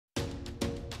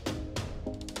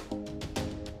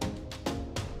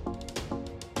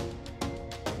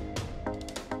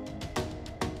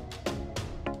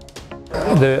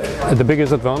The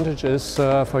biggest advantage is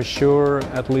for sure,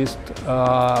 at least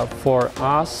for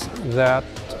us, that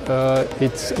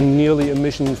it's nearly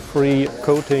emission-free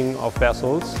coating of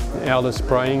vessels. Airless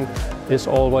spraying is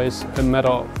always a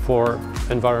matter for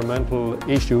environmental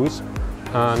issues,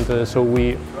 and so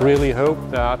we really hope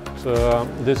that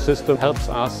this system helps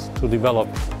us to develop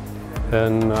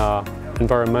an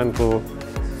environmental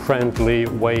friendly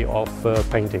way of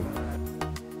painting.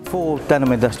 For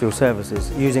Denham Industrial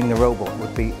Services, using the robot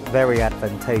would be very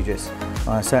advantageous,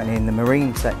 certainly in the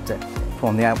marine sector,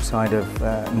 from the outside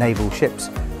of naval ships,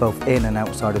 both in and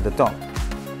outside of the dock.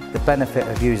 The benefit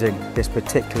of using this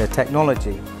particular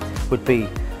technology would be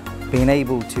being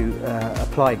able to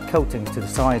apply coatings to the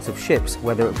sides of ships,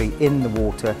 whether it be in the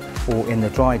water or in the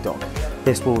dry dock.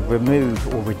 This will remove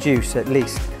or reduce at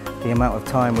least the amount of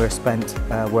time we're spent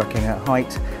working at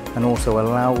height, and also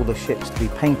allow all the ships to be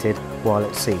painted while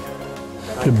at sea.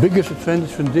 The biggest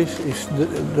advantage from this is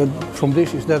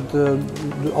that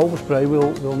the overspray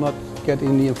will not get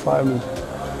in the environment,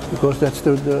 because that's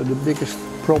the biggest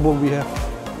problem we have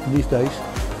these days.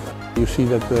 You see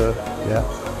that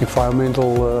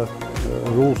environmental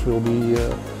rules will be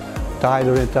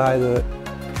tighter and tighter.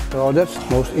 So that's the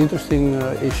most interesting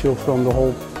issue from the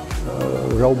whole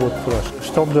robot for us.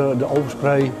 Stop the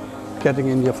overspray getting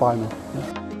in the environment.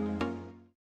 Yeah.